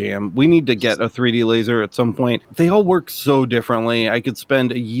my jam. We need to get a 3D laser at some point. They all work so differently. I could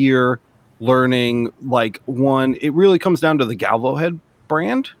spend a year learning like one. It really comes down to the GalvoHead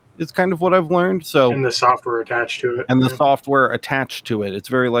brand. It's kind of what I've learned. So, and the software attached to it. And the software attached to it. It's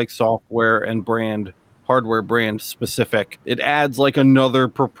very like software and hardware brand specific. It adds like another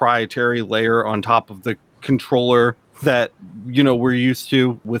proprietary layer on top of the controller that we're used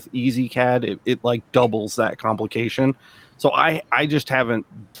to with EasyCAD. It like doubles that complication. So I just haven't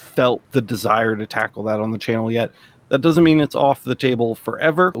felt the desire to tackle that on the channel yet. That doesn't mean it's off the table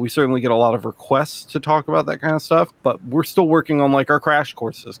forever. We certainly get a lot of requests to talk about that kind of stuff, but we're still working on like our crash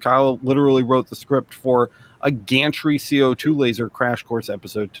courses. Kyle literally wrote the script for a gantry CO2 laser crash course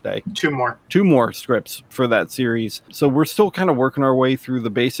episode today. 2 more scripts for that series. So we're still kind of working our way through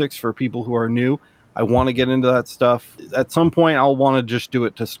the basics for people who are new. I want to get into that stuff. At some point, I'll want to just do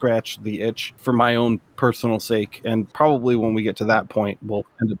it to scratch the itch for my own personal sake. And probably when we get to that point, we'll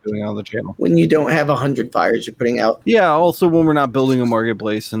end up doing it on the channel. When you don't have 100 fires you're putting out. Yeah, also when we're not building a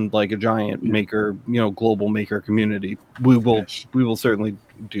marketplace and like a giant maker, global maker community, we will certainly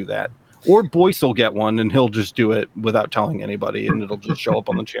do that. Or Boyce will get one and he'll just do it without telling anybody and it'll just show up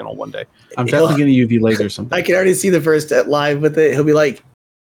on the channel one day. I'm definitely getting a UV laser sometime. I can already see the first live with it. He'll be like,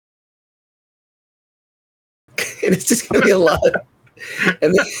 and it's just gonna be a lot.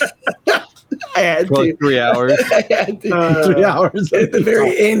 And then I had to 3 hours. I had to 3 hours at the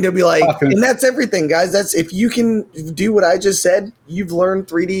very end. They'll be like, and that's everything, guys. That's if you can do what I just said, you've learned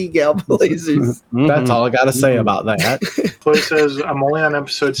 3D galvo lasers. That's all I gotta say about that. Chloe says, I'm only on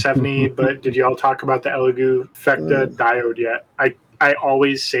episode 70, but did y'all talk about the Elegoo Fecta diode yet? I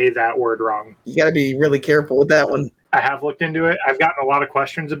always say that word wrong. You got to be really careful with that one. I have looked into it. I've gotten a lot of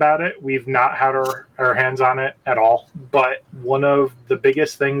questions about it. We've not had our hands on it at all. But one of the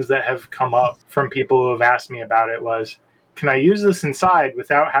biggest things that have come up from people who have asked me about it was, can I use this inside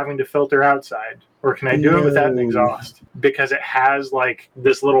without having to filter outside? Or can I do it without an exhaust? Because it has like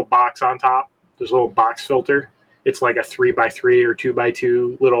this little box on top, this little box filter. It's like a 3x3 or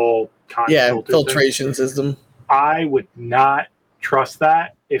 2x2 little filter filtration system. I would not trust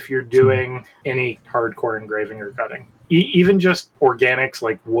that if you're doing any hardcore engraving or cutting. Even just organics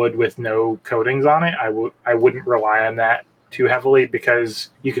like wood with no coatings on it, I wouldn't rely on that too heavily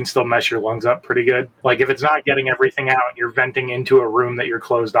because you can still mess your lungs up pretty good. Like if it's not getting everything out and you're venting into a room that you're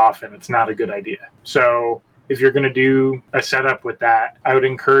closed off in, it's not a good idea. So if you're going to do a setup with that, I would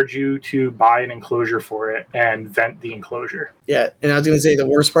encourage you to buy an enclosure for it and vent the enclosure. Yeah, and I was going to say the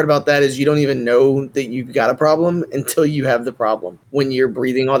worst part about that is you don't even know that you've got a problem until you have the problem. When you're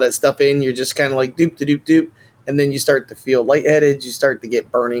breathing all that stuff in, you're just kind of like doop, doop, doop. And then you start to feel lightheaded. You start to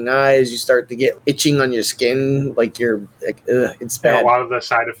get burning eyes. You start to get itching on your skin. Like it's bad. And a lot of the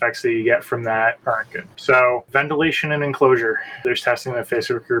side effects that you get from that aren't good. So ventilation and enclosure. There's testing the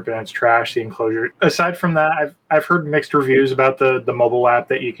Facebook group and it's trash, the enclosure. Aside from that, I've heard mixed reviews about the mobile app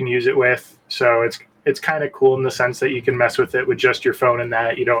that you can use it with. So it's kind of cool in the sense that you can mess with it with just your phone and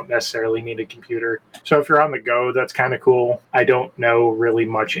that you don't necessarily need a computer. So if you're on the go, that's kind of cool. I don't know really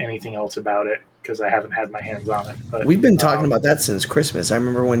much anything else about it. because I haven't had my hands on it. But we've been talking about that since Christmas. I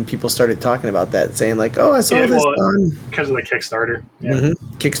remember when people started talking about that, saying like, "Oh, I saw this on because of the Kickstarter." Yeah.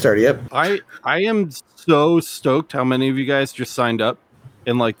 Mm-hmm. Kickstarter. Yep. I am so stoked how many of you guys just signed up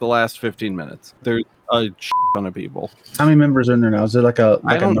in like the last 15 minutes. There's a ton of people. How many members are in there now? Is it like a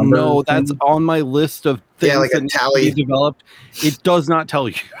I don't number know. thing? That's on my list of things like a that need to tally. be developed. It does not tell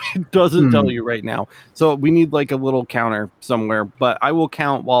you. It doesn't tell you right now. So we need like a little counter somewhere, but I will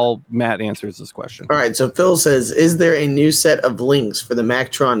count while Matt answers this question. All right. So Phil says, "Is there a new set of links for the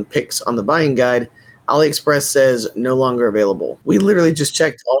Mactron picks on the buying guide?" AliExpress says no longer available. We literally just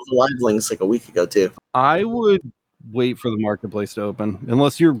checked all the live links like a week ago too. I would wait for the marketplace to open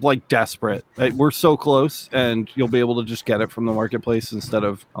unless you're like desperate. We're so close, and you'll be able to just get it from the marketplace instead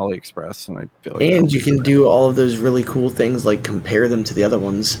of AliExpress. And I feel like and you can do all of those really cool things like compare them to the other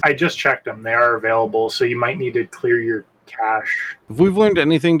ones. I just checked them; they are available. So you might need to clear your cache. If we've learned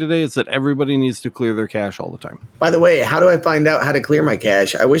anything today, it's that everybody needs to clear their cache all the time. By the way, how do I find out how to clear my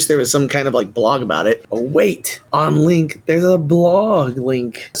cache? I wish there was some kind of like blog about it. Oh, wait, on link, there's a blog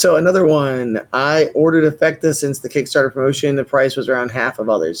link. So another one, I ordered Effecta since the Kickstarter promotion. The price was around half of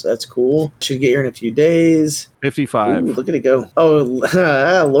others. So that's cool. Should get here in a few days. 55. Ooh, look at it go. Oh,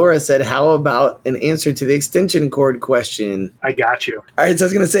 Laura said, how about an answer to the extension cord question? I got you. All right, so I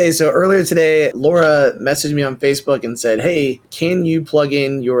was going to say, so earlier today, Laura messaged me on Facebook and said, hey, can you plug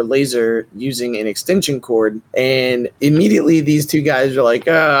in your laser using an extension cord? And immediately these two guys are like,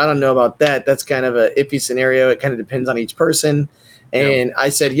 I don't know about that. That's kind of an iffy scenario. It kind of depends on each person. And I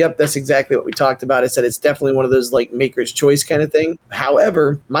said, yep, that's exactly what we talked about. I said, it's definitely one of those like maker's choice kind of thing.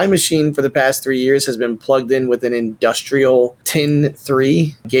 However, my machine for the past 3 years has been plugged in with an industrial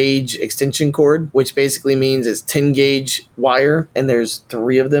 10-3 gauge extension cord, which basically means it's 10 gauge wire. And there's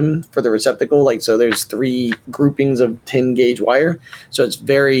 3 of them for the receptacle. Like, so there's 3 groupings of 10 gauge wire. So it's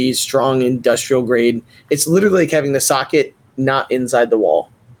very strong industrial grade. It's literally like having the socket not inside the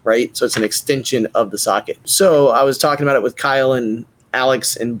wall. Right? So it's an extension of the socket. So I was talking about it with Kyle and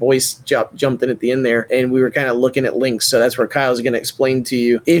Alex, and Boyce jumped in at the end there, and we were kind of looking at links. So that's where Kyle's going to explain to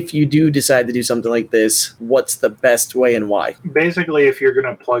you, if you do decide to do something like this, what's the best way and why. Basically, if you're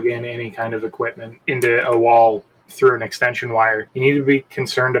going to plug in any kind of equipment into a wall through an extension wire, you need to be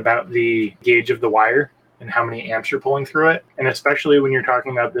concerned about the gauge of the wire and how many amps you're pulling through it. And especially when you're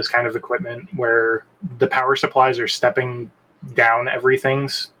talking about this kind of equipment where the power supplies are stepping down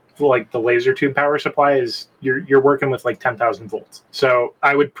everything's, like the laser tube power supply is, you're working with like 10,000 volts. So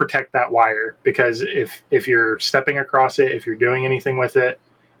I would protect that wire, because if you're stepping across it, if you're doing anything with it,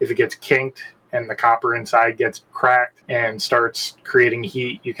 if it gets kinked and the copper inside gets cracked and starts creating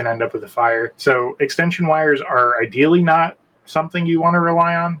heat, you can end up with a fire. So extension wires are ideally not something you want to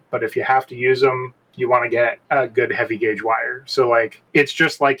rely on, but if you have to use them, you want to get a good heavy gauge wire. So like, it's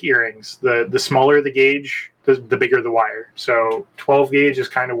just like earrings. The smaller the gauge, the bigger the wire. So 12 gauge is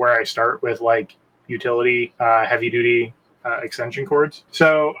kind of where I start with like utility, heavy duty extension cords.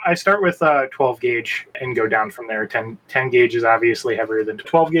 So I start with 12 gauge and go down from there. 10 gauge is obviously heavier than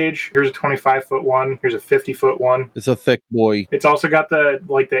 12 gauge. Here's a 25-foot one. Here's a 50-foot one. It's a thick boy. It's also got the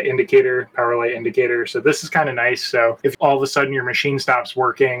indicator, power light indicator. So this is kind of nice. So if all of a sudden your machine stops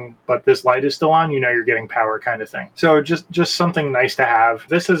working, but this light is still on, you know you're getting power kind of thing. So just something nice to have.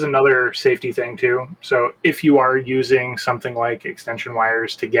 This is another safety thing too. So if you are using something like extension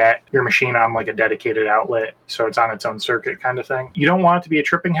wires to get your machine on like a dedicated outlet, so it's on its own circuit kind of thing, you don't want it to be a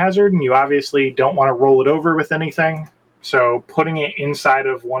tripping hazard, and you obviously don't want to roll it over with anything. So putting it inside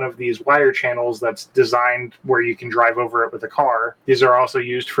of one of these wire channels that's designed where you can drive over it with a car. These are also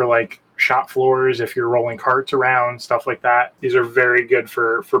used for like shop floors, if you're rolling carts around, stuff like that. These are very good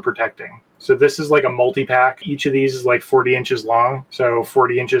for protecting. So this is like a multi-pack. Each of these is like 40 inches long. So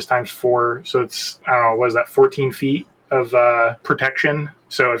 40 inches times 4. So it's, I don't know, what is that, 14 feet of protection.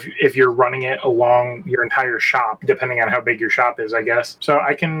 So if you're running it along your entire shop, depending on how big your shop is, I guess. So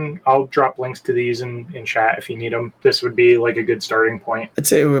I'll drop links to these in chat if you need them. This would be like a good starting point. I'd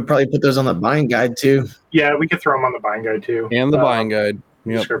say we would probably put those on the buying guide too. Yeah, we could throw them on the buying guide too. And the buying guide.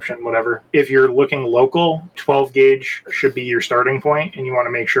 Description, whatever. If you're looking local, 12 gauge should be your starting point, and you want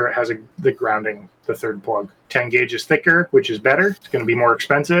to make sure it has the grounding, the third plug. 10 gauge is thicker, which is better. It's going to be more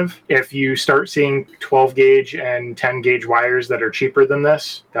expensive. If you start seeing 12 gauge and 10 gauge wires that are cheaper than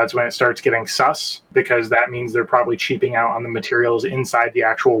this, that's when it starts getting sus, because that means they're probably cheaping out on the materials inside the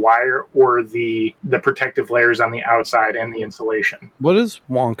actual wire or the protective layers on the outside and the insulation. What does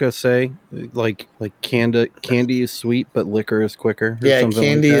Wonka say? Like candy is sweet, but liquor is quicker. Yeah,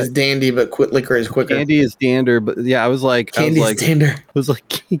 candy is dandy, but liquor is quicker. Candy is dander, but yeah, I was like, candy is dander. I was like,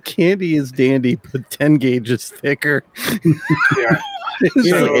 candy is dandy, but 10 gauge is thicker. Yeah.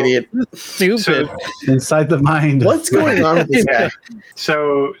 You're an idiot. Stupid. Inside the mind. What's going on with this guy?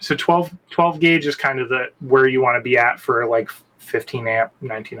 So 12 gauge is kind of where you want to be at for like 15 amp,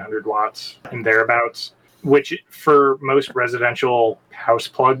 1900 watts and thereabouts, which for most residential house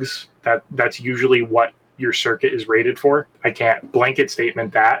plugs, that's usually what your circuit is rated for. I can't blanket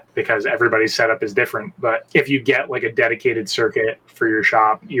statement that because everybody's setup is different, but if you get like a dedicated circuit for your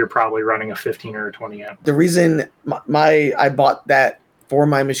shop, you're probably running a 15 or a 20 amp. The reason I bought that for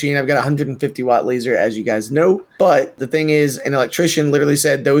my machine, I've got a 150 watt laser, as you guys know. But the thing is, an electrician literally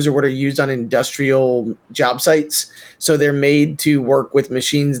said those are what are used on industrial job sites. So they're made to work with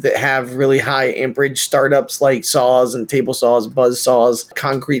machines that have really high amperage startups like saws and table saws, buzz saws,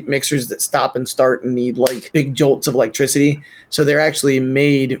 concrete mixers that stop and start and need like big jolts of electricity. So they're actually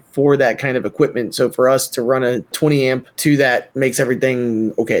made for that kind of equipment. So for us to run a 20 amp to that makes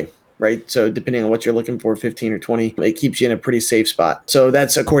everything okay. Right. So depending on what you're looking for, 15 or 20, it keeps you in a pretty safe spot. So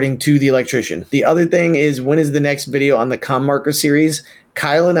that's according to the electrician. The other thing is, when is the next video on the comm marker series?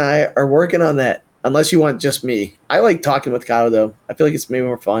 Kyle and I are working on that. Unless you want just me. I like talking with Kyle, though. I feel like it's maybe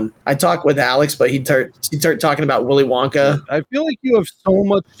more fun. I talk with Alex, but he'd start talking about Willy Wonka. I feel like you have so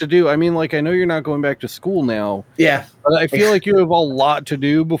much to do. I mean, like, I know you're not going back to school now. Yeah. But I feel like you have a lot to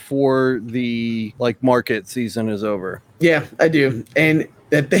do before the, like, market season is over. Yeah, I do. And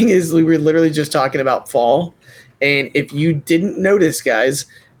the thing is, we were literally just talking about fall. And if you didn't notice, guys,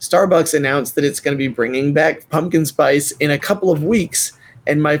 Starbucks announced that it's going to be bringing back pumpkin spice in a couple of weeks.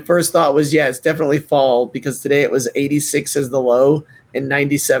 And my first thought was, yeah, it's definitely fall, because today it was 86 as the low and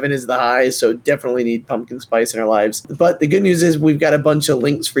 97 is the high. So definitely need pumpkin spice in our lives. But the good news is we've got a bunch of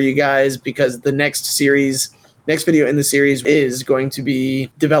links for you guys, because the next video in the series is going to be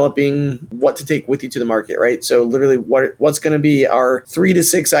developing what to take with you to the market, right? So literally what's going to be our 3 to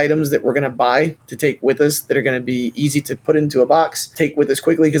 6 items that we're going to buy to take with us that are going to be easy to put into a box, take with us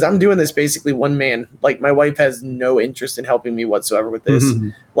quickly, because I'm doing this basically one man. Like, my wife has no interest in helping me whatsoever with this.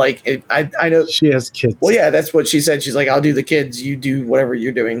 Like, I know she has kids. Well, yeah, that's what she said. She's like, I'll do the kids, you do whatever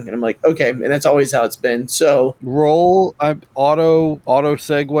you're doing. And I'm like, okay. And that's always how it's been. So roll auto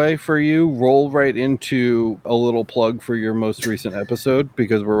segue for you. Roll right into a little plug for your most recent episode,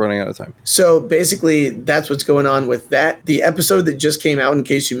 because we're running out of time. So basically, that's what's going on with that. The episode that just came out, in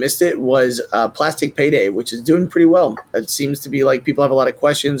case you missed it, was Plastic Payday, which is doing pretty well. It seems to be like people have a lot of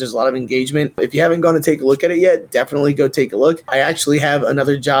questions. There's a lot of engagement. If you haven't gone to take a look at it yet, definitely go take a look. I actually have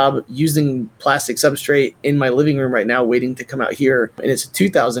another job using plastic substrate in my living room right now, waiting to come out here, and it's a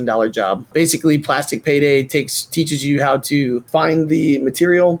 $2,000 job. Basically, Plastic Payday teaches you how to find the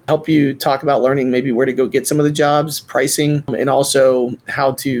material, help you talk about learning maybe where to go get some of the jobs, pricing, and also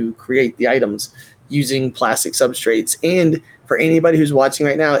how to create the items using plastic substrates. And for anybody who's watching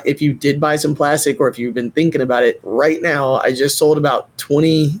right now, if you did buy some plastic, or if you've been thinking about it, right now I just sold about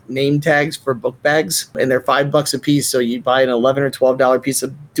 20 name tags for book bags, and they're $5 a piece. So you buy an $11 or $12 piece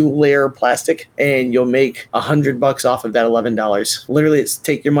of dual layer plastic, and you'll make $100 off of that $11. Literally, it's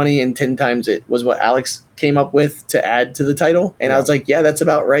take your money and 10 times it, was what Alex came up with to add to the title. And I was like, yeah, that's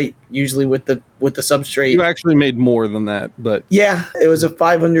about right. Usually with the substrate, you actually made more than that, but yeah, it was a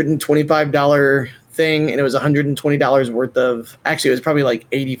 $525 thing, and it was $120 worth of, actually it was probably like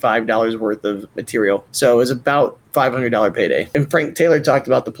 $85 worth of material. So it was about $500 payday. And Frank Taylor talked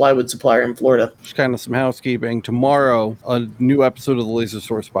about the plywood supplier in Florida. Just kind of some housekeeping. Tomorrow, a new episode of the Laser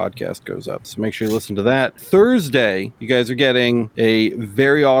Source podcast goes up, so make sure you listen to that. Thursday, you guys are getting a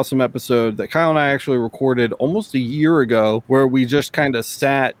very awesome episode that Kyle and I actually recorded almost a year ago, where we just kind of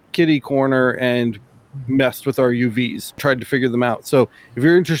sat kitty corner and messed with our UVs, tried to figure them out. So if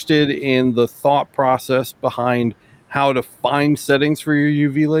you're interested in the thought process behind how to find settings for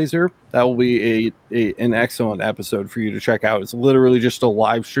your UV laser, that will be an excellent episode for you to check out. It's literally just a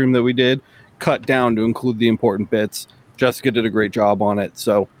live stream that we did, cut down to include the important bits. Jessica did a great job on it,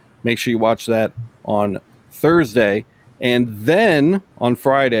 so make sure you watch that on Thursday. And then on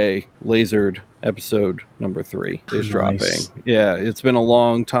Friday, Lasered episode number 3 is dropping. Yeah, it's been a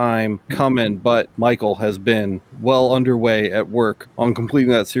long time coming, but Michael has been well underway at work on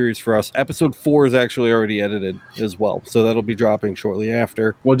completing that series for us. Episode 4 is actually already edited as well, so that'll be dropping shortly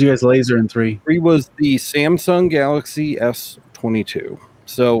after. What do you guys laser in 3? 3 was the Samsung Galaxy S22.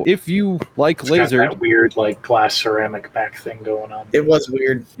 So if you like laser, that weird like glass ceramic back thing going on. It was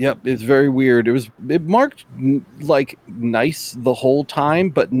weird. Yep, it's very weird. It marked like nice the whole time,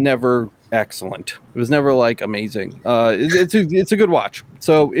 but never excellent. It was never like amazing. It's a good watch.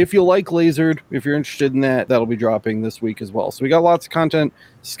 So if you like lasered, if you're interested in that, that'll be dropping this week as well. So we got lots of content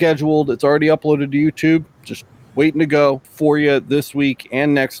scheduled. It's already uploaded to YouTube. Just waiting to go for you this week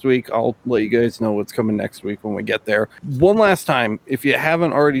and next week. I'll let you guys know what's coming next week when we get there. One last time, if you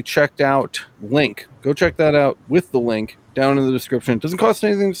haven't already checked out Link, go check that out with the link down in the description. It doesn't cost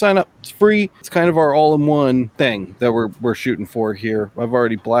anything to sign up. It's free. It's kind of our all-in-one thing that we're shooting for here. I've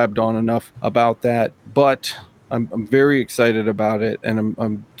already blabbed on enough about that, but I'm very excited about it, and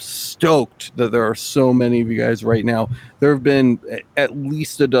I'm stoked that there are so many of you guys right now. There have been at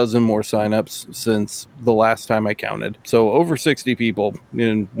least a dozen more signups since the last time I counted. So over 60 people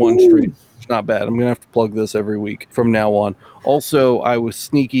in one stream. It's not bad. I'm gonna have to plug this every week from now on. Also, I was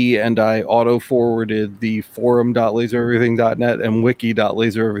sneaky and I auto-forwarded the forum.lasereverything.net and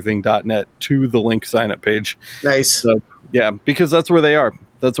wiki.lasereverything.net to the link sign-up page. Nice. So, yeah, because that's where they are.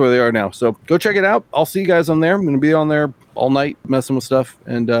 That's where they are now. So go check it out. I'll see you guys on there. I'm going to be on there all night messing with stuff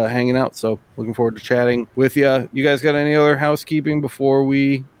and hanging out. So looking forward to chatting with you. You guys got any other housekeeping before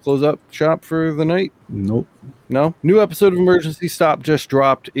we close up shop for the night? Nope. No? New episode of Emergency Stop just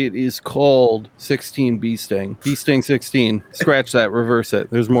dropped. It is called 16 Bee Sting. Bee Sting 16. Scratch that. Reverse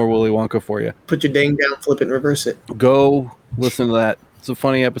it. There's more Willy Wonka for you. Put your dang down, flip it, and reverse it. Go listen to that. It's a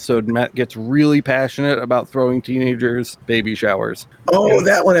funny episode. Matt gets really passionate about throwing teenagers baby showers. Oh,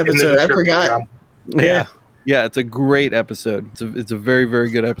 that one episode. I forgot. Yeah. Yeah, it's a great episode. It's a very,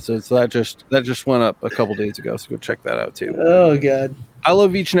 very good episode. So that just went up a couple days ago. So go check that out too. Oh God. I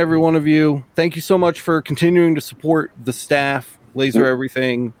love each and every one of you. Thank you so much for continuing to support the staff, Laser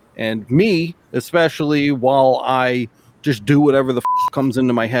Everything, and me, especially while I just do whatever the comes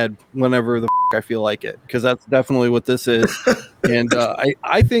into my head whenever the I feel like it, because that's definitely what this is. And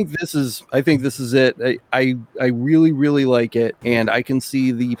I think this is it. I really, really like it, and I can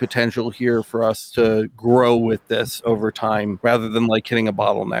see the potential here for us to grow with this over time rather than like hitting a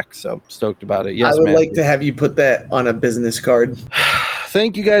bottleneck. So stoked about it. Yes, I would man. like to have you put that on a business card.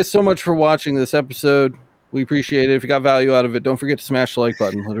 Thank you guys so much for watching this episode. We appreciate it. If you got value out of it, don't forget to smash the like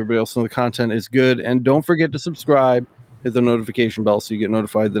button. Let everybody else know the content is good. And don't forget to subscribe. Hit the notification bell so you get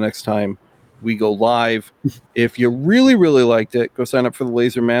notified the next time we go live. If you really, really liked it, go sign up for the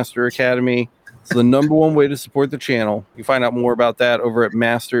Laser Master Academy. It's the #1 way to support the channel. You can find out more about that over at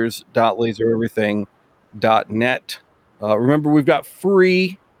masters.lasereverything.net. Remember, we've got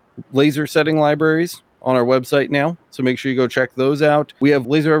free laser setting libraries on our website now, so make sure you go check those out. We have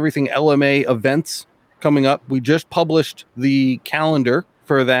Laser Everything LMA events coming up. We just published the calendar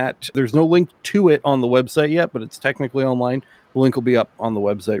for that. There's no link to it on the website yet, but it's technically online. The link will be up on the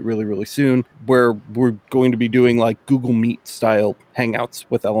website really, really soon, where we're going to be doing like Google Meet style hangouts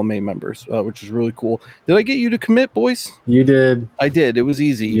with LMA members, which is really cool. Did I get you to commit, boys? You did. I did. It was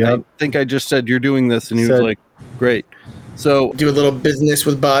easy. Yep. I think I just said, you're doing this, and he was like, great. So do a little business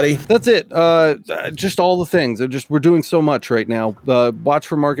with Body. That's it. Just all the things. We're doing so much right now. Watch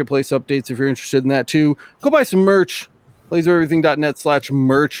for marketplace updates if you're interested in that too. Go buy some merch.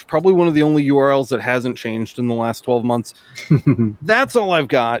 lasereverything.net/merch. Probably one of the only URLs that hasn't changed in the last 12 months. That's all I've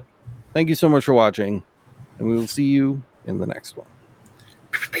got. Thank you so much for watching, and we will see you in the next one.